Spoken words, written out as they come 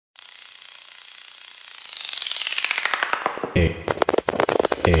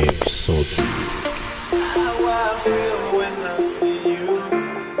Exotic. How I feel when I see you.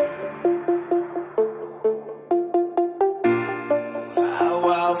 How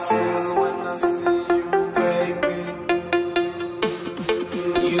I feel when I see you, baby.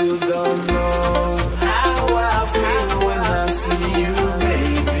 You don't know how I feel when I see you,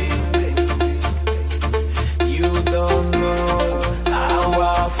 baby. You don't know how I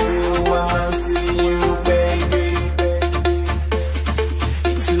feel when I see you, baby.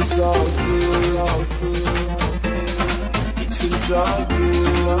 It feels so good. It feels so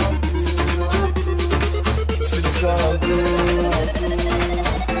good. It feels so good.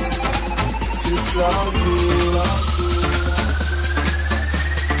 It feels so good.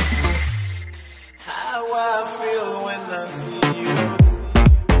 How I feel when I see you.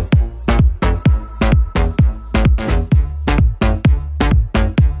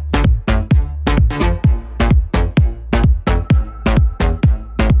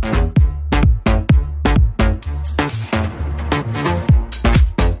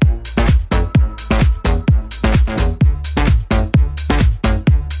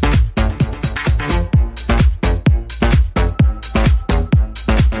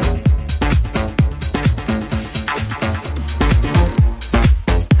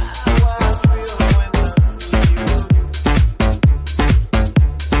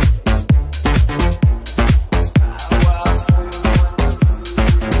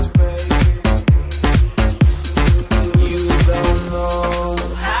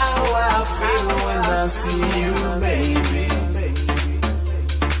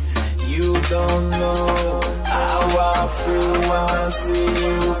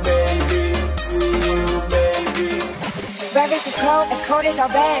 As cold as our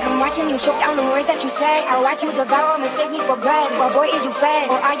bed, I'm watching you choke down the words that you say. I watch you devour, mistake me for bread. Well, boy, is you fed,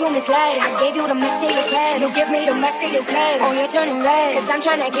 or are you misled? I gave you the message head, you give me the message head. Oh, you're turning red, cause I'm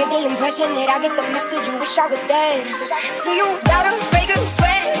trying to give the impression that I get the message, you wish I was dead. See you doubter, breaker,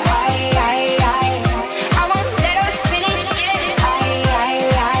 sweat. I won't let us finish yet.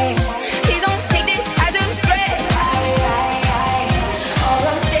 Please don't take this as a threat. All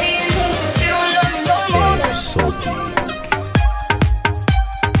I'm saying is you don't love me no more. Exotic.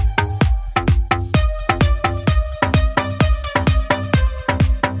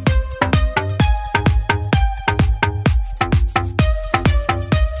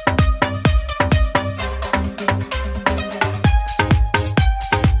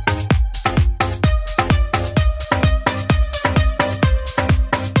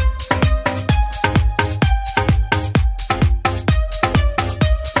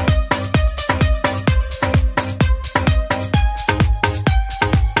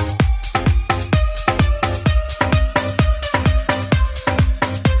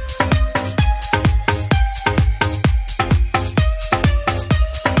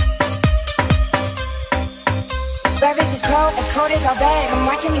 As cold as our bed, I'm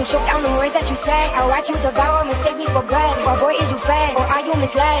watching you choke down the words that you say. I watch you devour, mistake me for bread. Well, boy, is you fed, or are you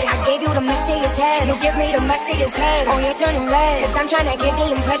misled? I gave you the message head, you give me the message head. Oh, you're turning red, cause I'm trying to give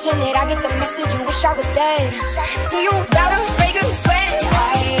the impression that I get the message, you wish I was dead. See you doubter, breaker, sweat.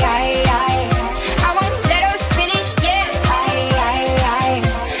 I won't let us finish yet.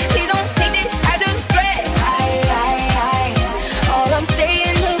 Please don't take this as a threat. All I'm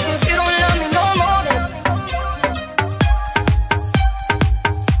saying is if you don't love me no more, then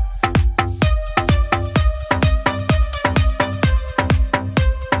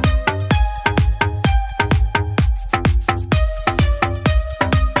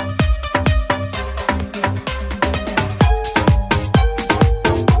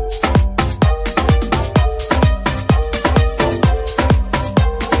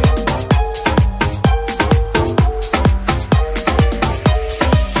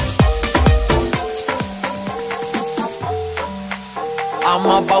I'm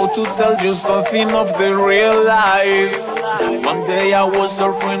about to tell you something of the real life. One day I was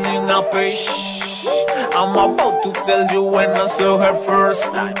surfing in a fish. I'm about to tell you when I saw her first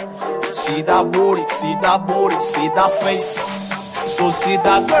time. See that booty, see that booty, see that face. So see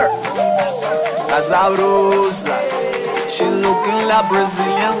that girl, that's sabrosa. She looking like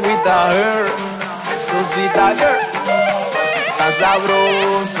Brazilian with her hair. So see that girl, that's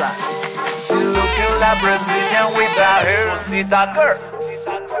sabrosa. She looking like Brazilian with her hair. So see that girl,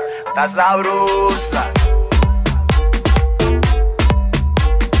 that's sabrosa.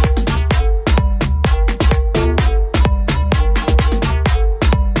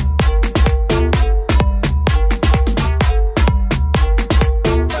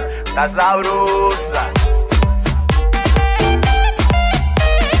 That's sabrosa.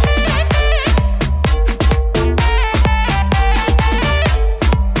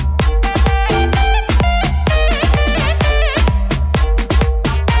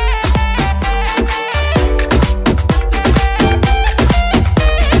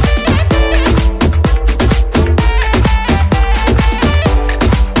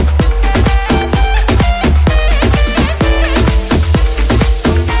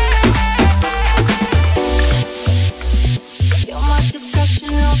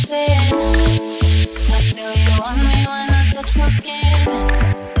 touch my skin.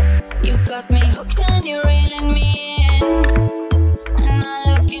 You got me hooked and you're reeling me in. And I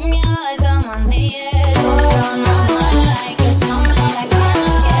look in your eyes, I'm on the edge. All down my mind like a summer I can't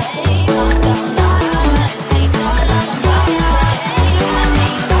escape. All down my mind, think all of my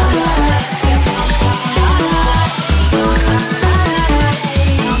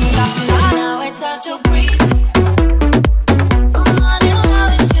now it's hard to breathe.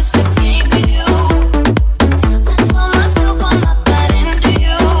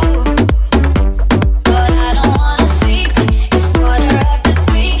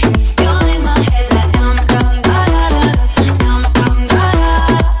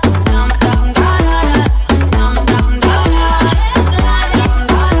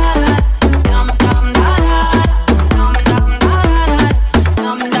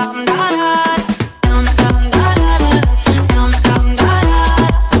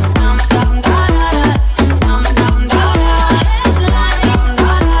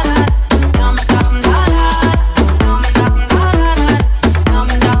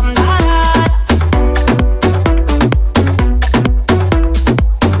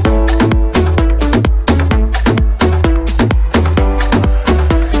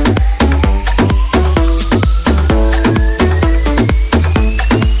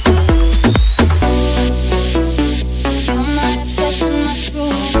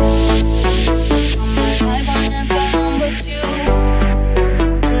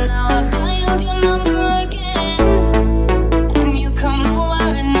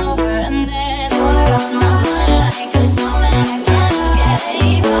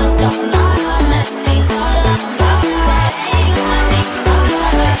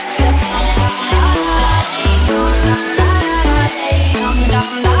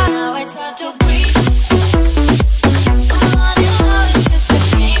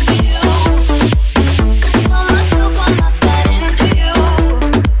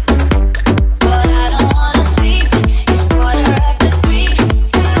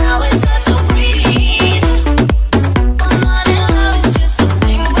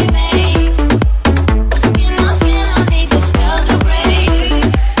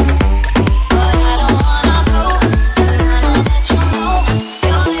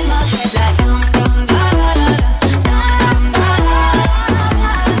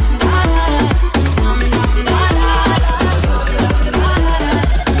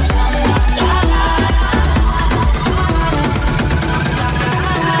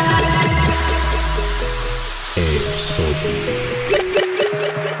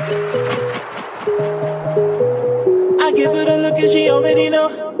 I give her the look and she already know.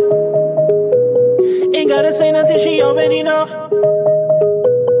 Ain't gotta say nothing, she already know.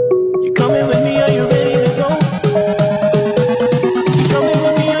 You coming with me, are you ready to go? You coming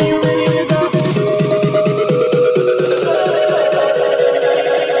with me, are you ready to go?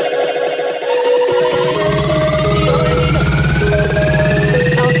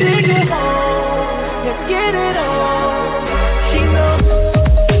 I'll take her home, let's get it on. She knows.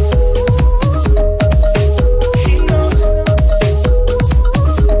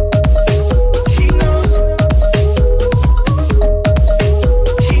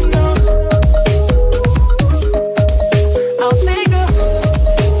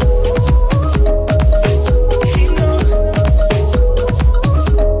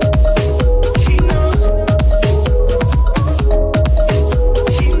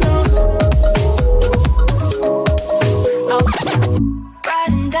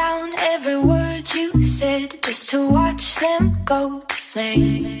 To watch them go to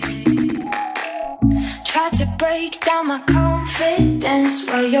flame. Try to break down my confidence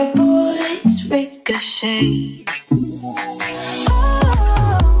while your bullets ricochet.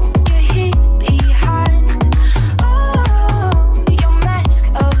 Oh, you hid behind, oh, your mask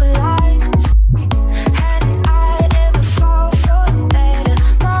of lies. Had I ever fall for that? A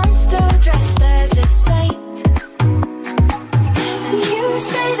monster dressed as a saint. And you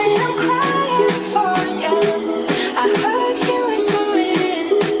say that I'm crying for you. I heard you whispering.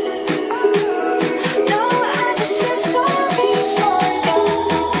 No, I just feel sorry for you.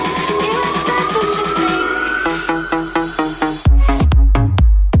 If that's what you think.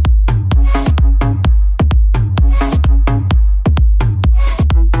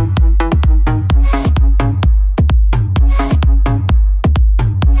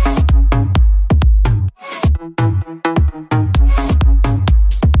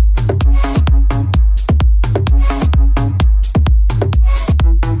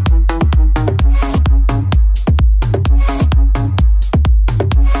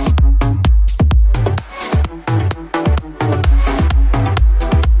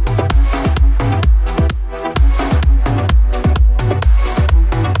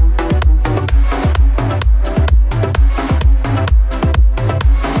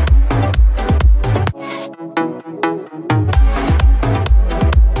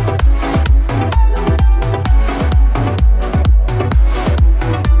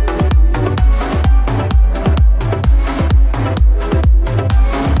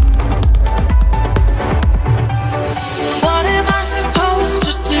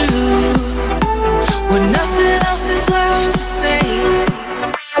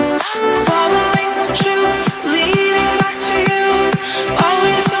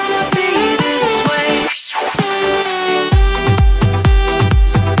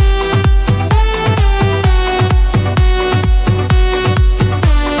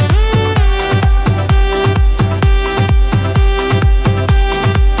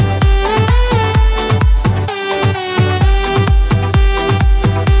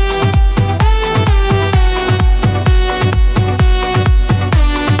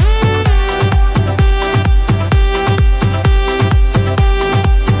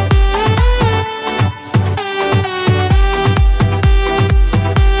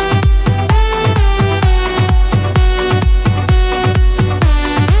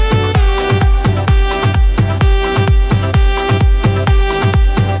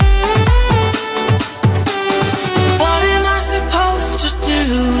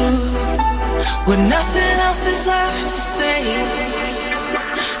 when nothing else is left to say.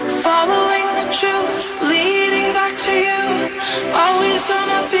 Following the truth, leading back to you. Always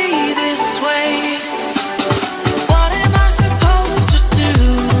gonna be this way. What am I supposed to do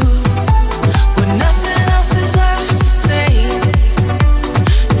when nothing else is left to say?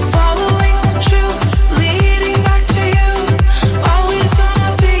 Following the truth, leading back to you. Always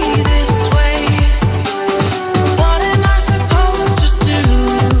gonna be this way. What am I supposed to do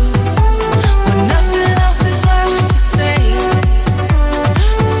when nothing else is left to say?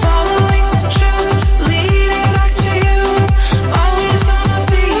 Following the truth, leading back to you. Always gonna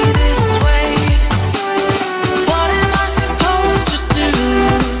be this way. What am I supposed to do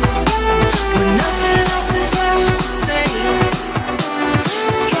when nothing else is left to say?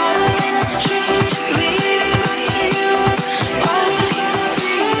 Following the truth, leading back to you. Always gonna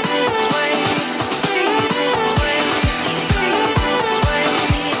be this way. Be this way. Be this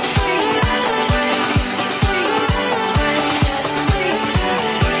way. Be this way. Be this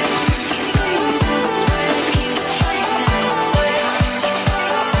way. Be this way.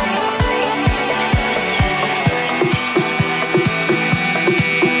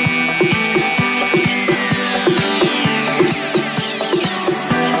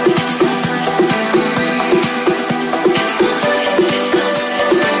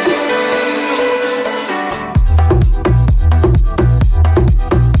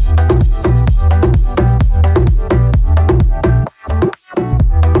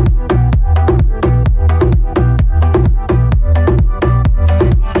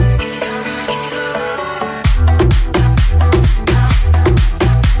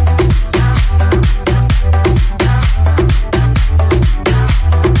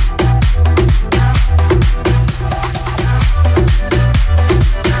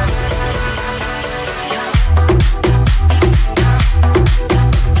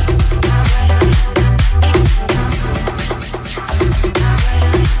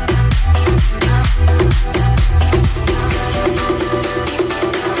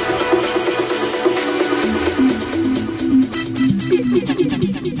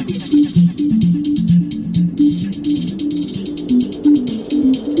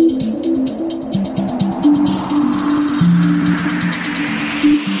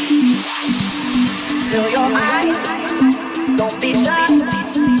 Fill your eyes, don't be shy.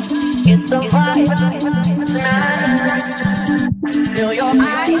 Get the vibe tonight. Fill your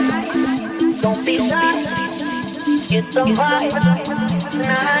eyes, don't be shy. Get the vibe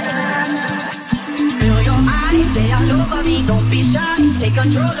tonight. Fill your eyes, say all over me. Don't be shy, take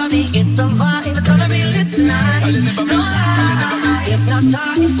control of me. Get the vibe, it's gonna be lit tonight. No lie, if not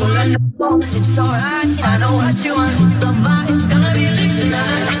time, full of love. It's alright, I know what you want. Get the vibe, it's gonna be lit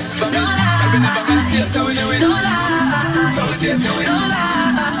tonight. No lie.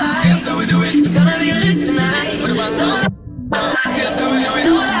 It's gonna be lit tonight.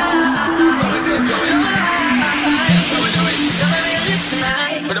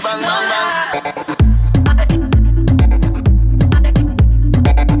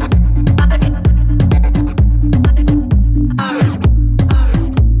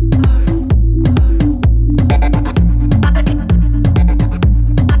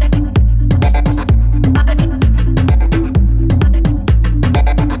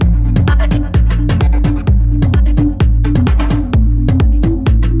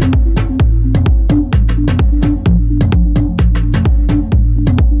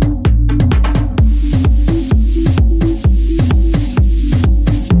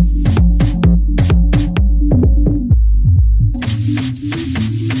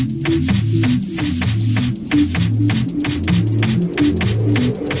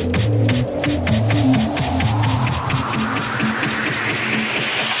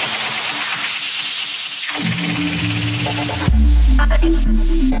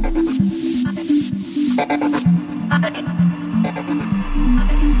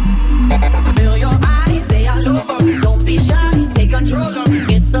 Fill your eyes, they all over me. Don't be shy, take control of me.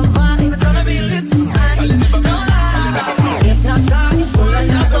 Get the vibe, it's gonna be lit tonight. No lie, if not time, pull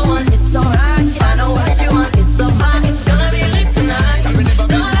another one. It's alright, I know what you want. It's the vibe, it's gonna be lit tonight.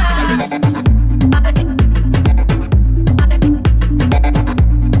 No lie.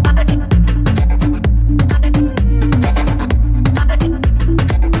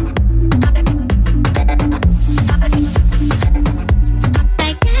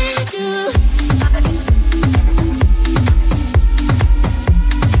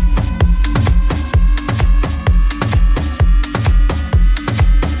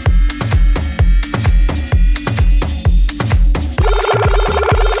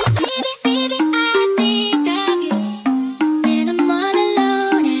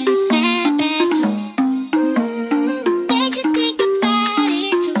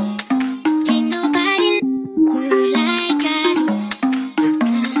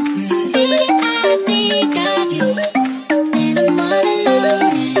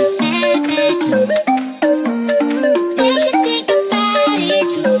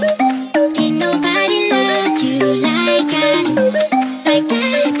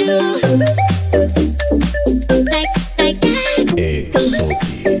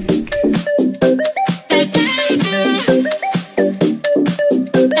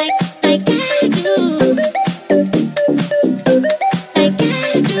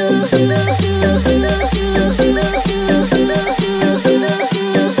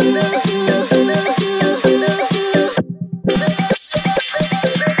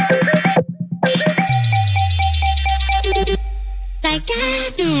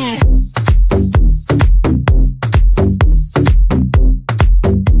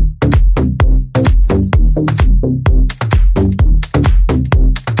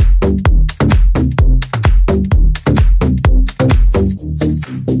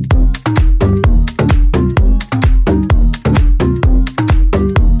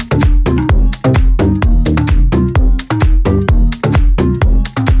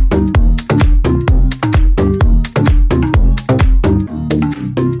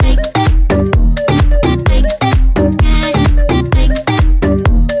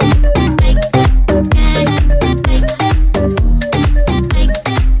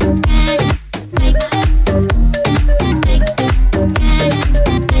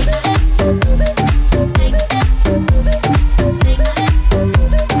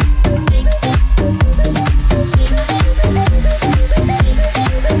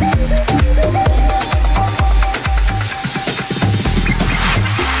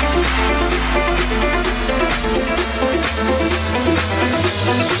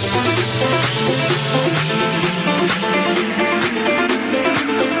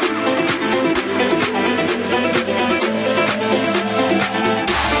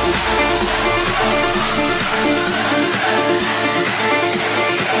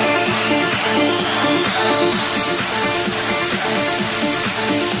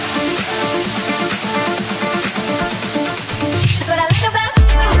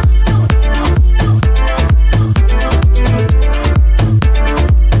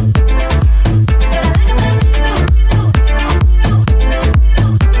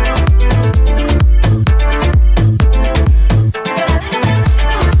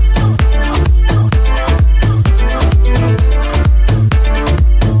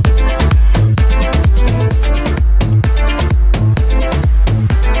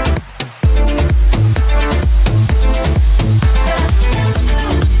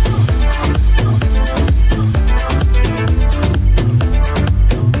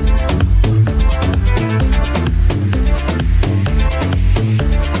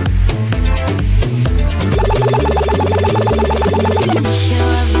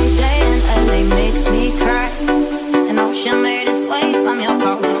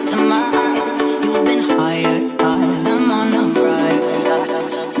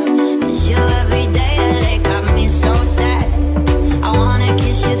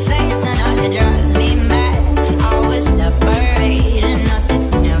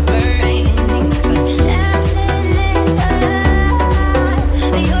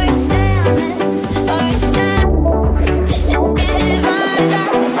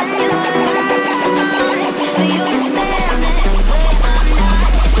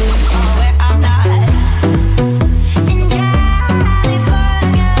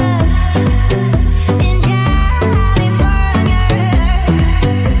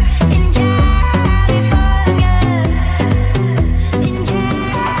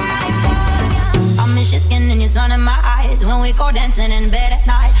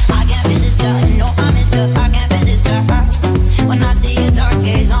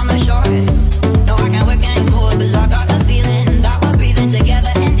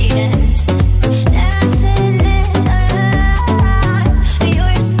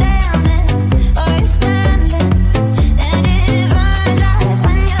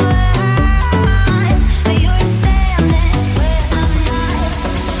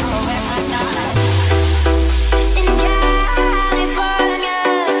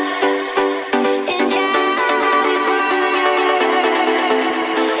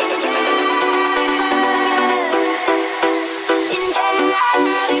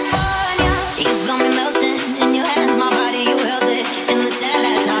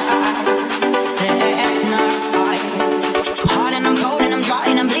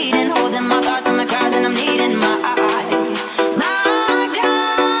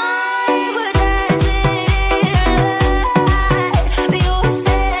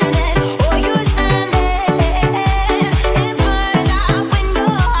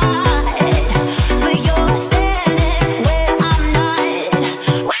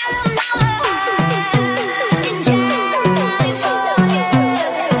 Well, I'm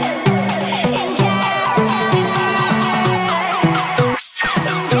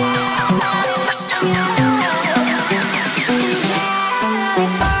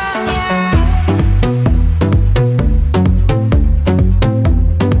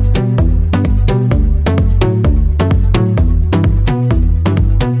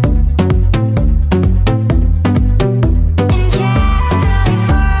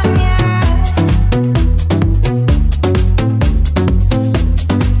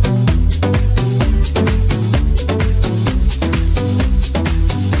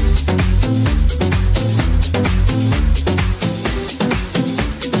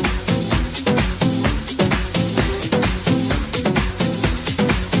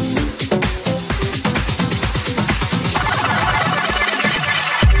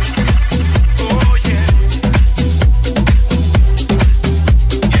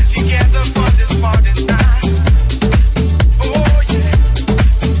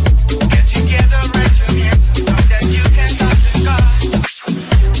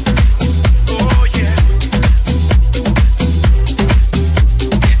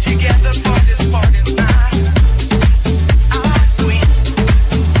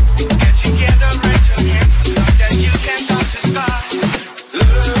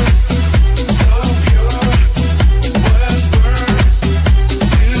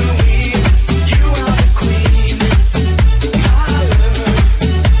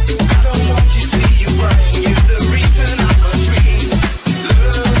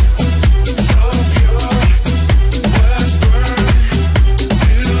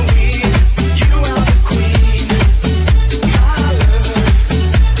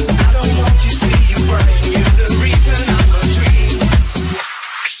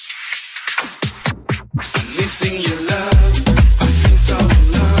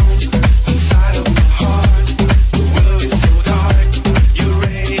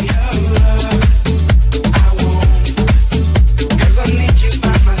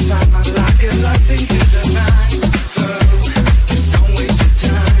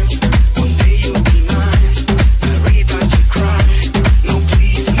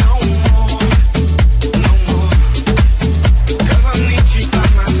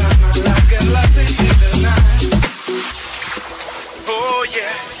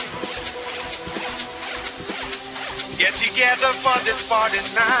together for this party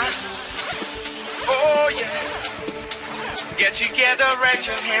night. Oh yeah. Get together, raise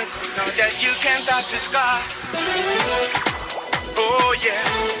your hands, know that you can touch the sky. Oh yeah.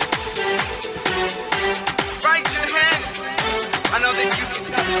 Raise your hand. I know that you can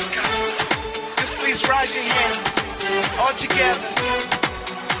touch the sky. Just please raise your hands all together.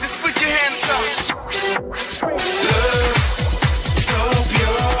 Just put your hands up. Love, so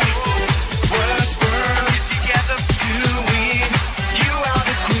pure, was burned together to win. You are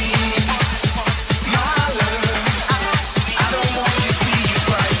the queen, my love. I don't want to see you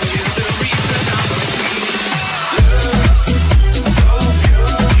cry. You're the reason I'm a queen. Love, so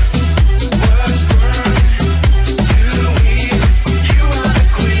pure, was burned to win. You are the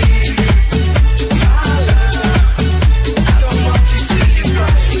queen, my love. I don't want to see you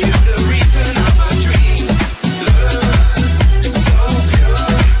cry. You're the reason of my dreams. Love, so pure,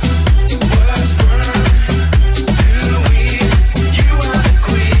 was burned to win. You are the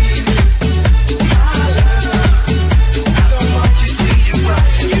queen, my love. I don't want to see you cry.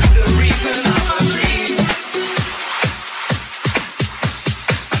 You're the reason of my dreams.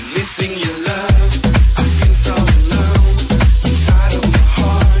 I'm missing your love. I feel so alone inside of my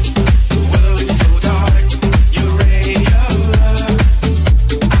heart. The world is so dark. You're radio love.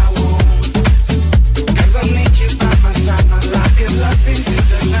 I won't, 'cause I need you by my side. My life get lost into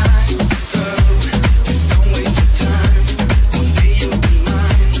the night. So just don't waste your time. One day you'll be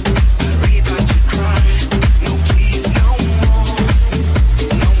mine. I read that you cry. No, please, no more,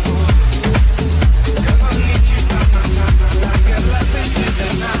 no more. 'Cause I need you by my side. My life get lost into the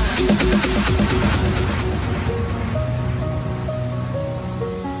night.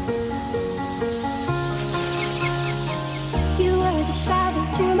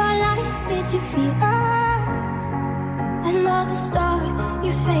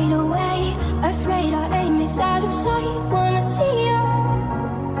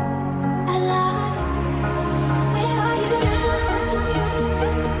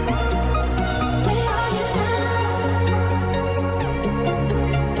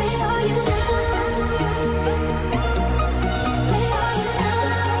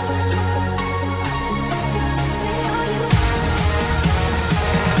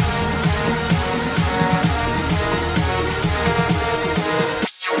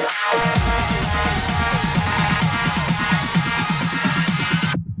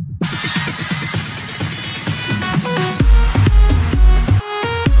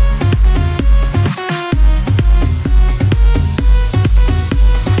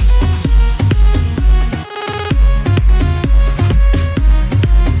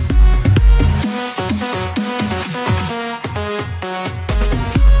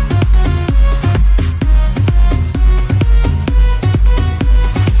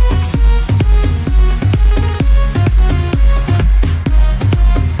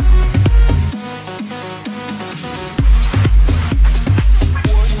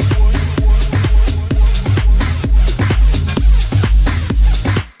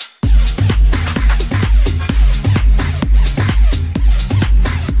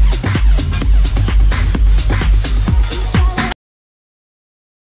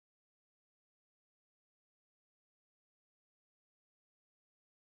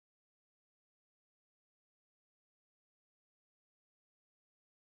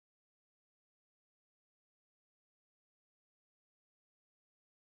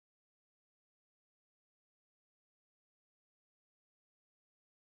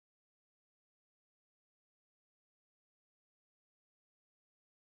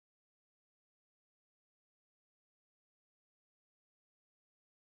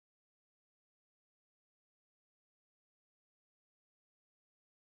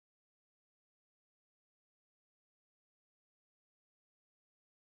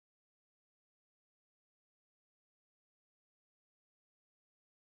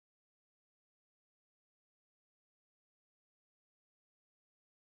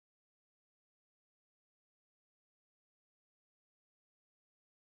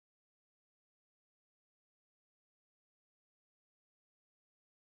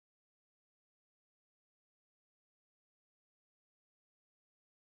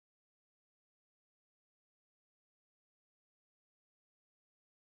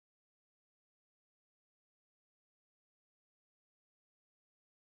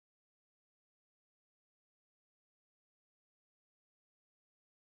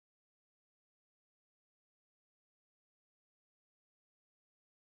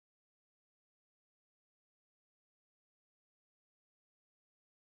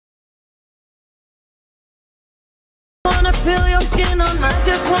 feel your skin on my,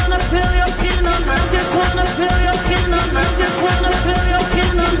 just wanna feel your skin on my, just wanna feel your skin on my, just wanna feel your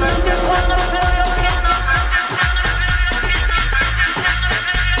skin on my, just wanna feel your skin on my, just wanna feel your skin on my, just wanna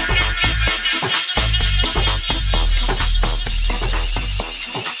feel your skin.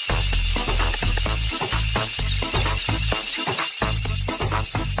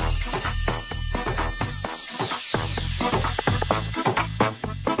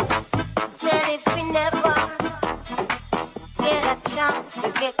 Said if we never get a chance to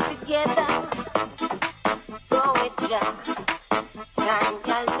get together, go with ya, time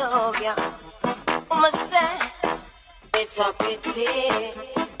I love ya. Mama said it's a pity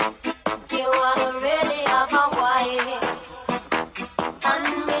you already have a wife, and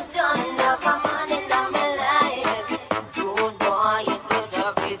me don't have a man in my life. Good boy, it is a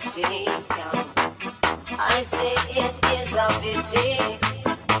pity. I say it is a pity.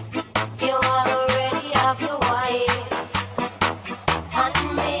 You already have your wife, and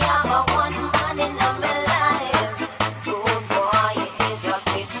me have a one man in my life. Good boy, it is a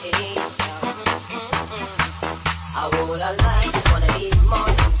pity. I would have liked one of these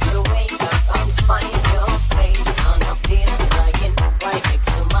mornings to wake up and find your face on a pin lying right next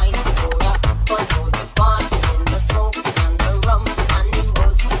to mine. But to the party in the smoke and the rum and the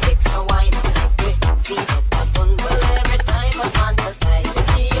most extra wine. Like we see the sun, well every time I fantasize.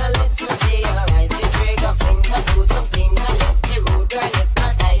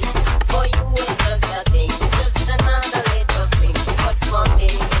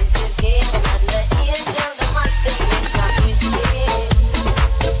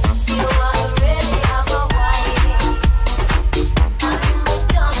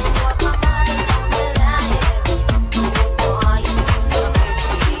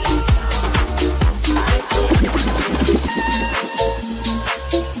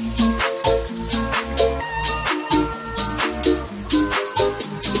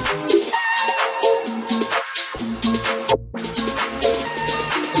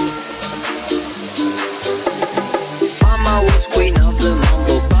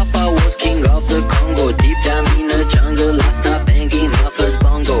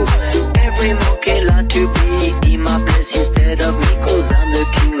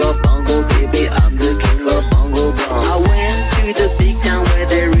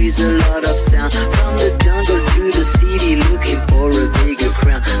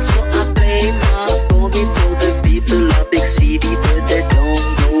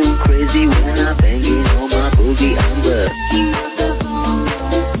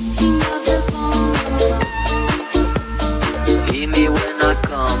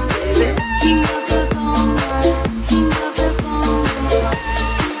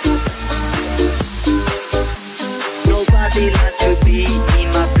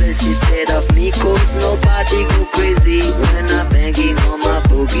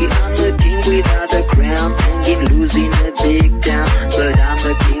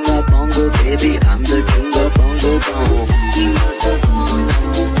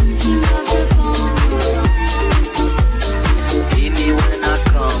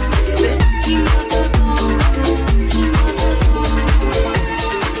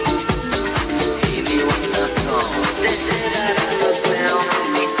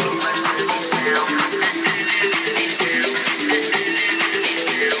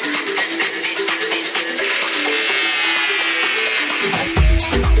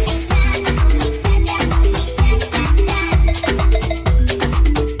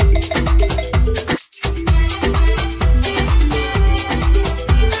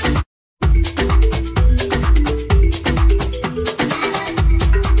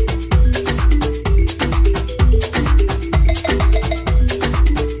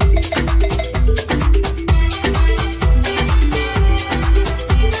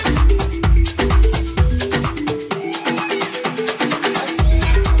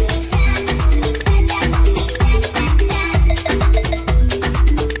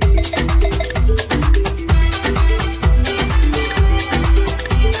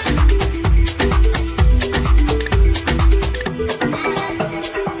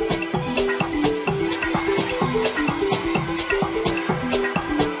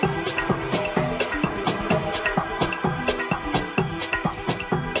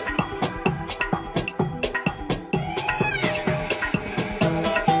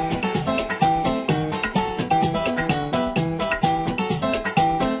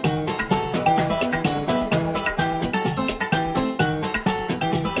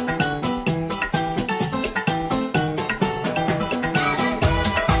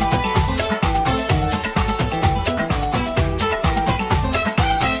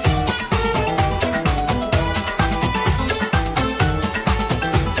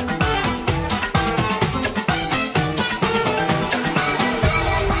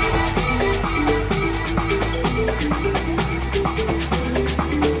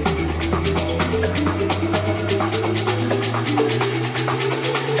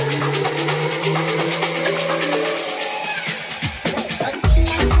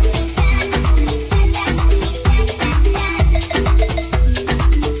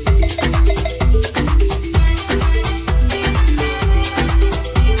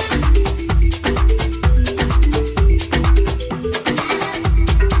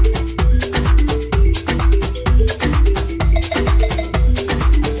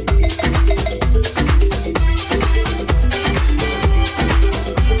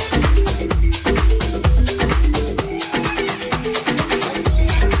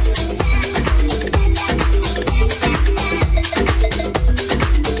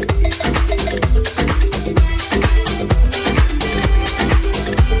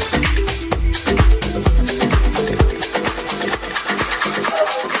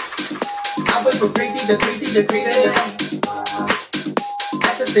 the crazy, the crazy.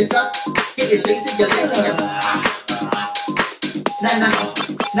 At the same time, getting lazy, you're lazy.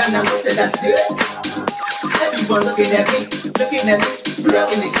 Nah, what did I say? Everyone looking at me,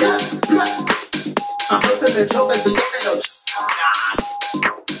 blocking the shot. I'm hooked to the joke at the beginning of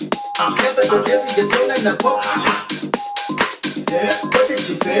I'm never the difference, you're still in the book. Yeah, what did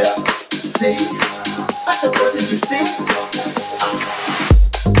you feel? See? I said, what did you see?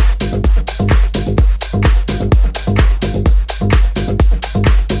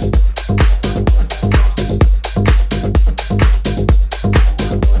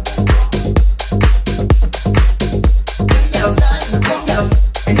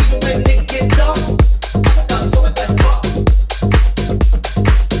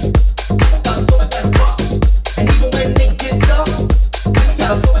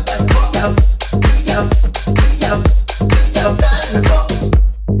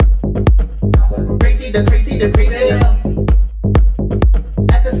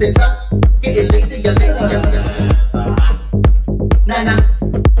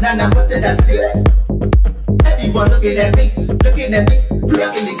 Nah, what did I say? Everyone looking at me,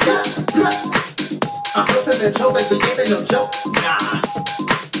 blocking these shots. I'm hooked to the joke, but you ain't no joke. Nah,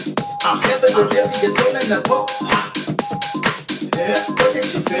 I'm never the real, you're still in the book. Yeah, what did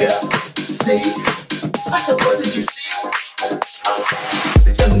you feel? See? I said, what did you see?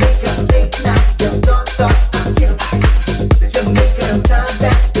 The Jamaica late night, them dark thoughts, I get 'em. The Jamaica time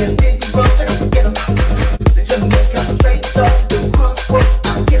back, then they be wrong, I don't forget 'em. The Jamaica straight talk, them crosswords,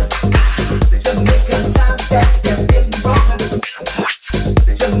 I get 'em. The Jamaica time back, then they be wrong, I don't forget 'em.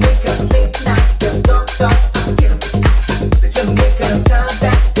 The Jamaica late night, them dark thoughts, I get 'em. The Jamaica time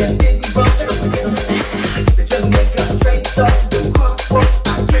back, then they be wrong, I don't forget 'em. The Jamaica straight talk, them crosswords,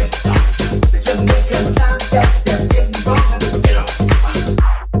 I get 'em. The Jamaica time back, then they be wrong, I don't forget 'em.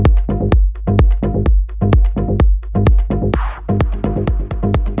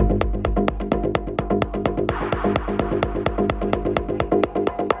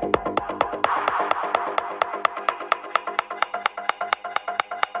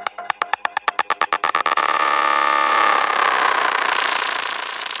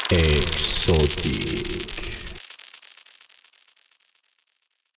 Exotic.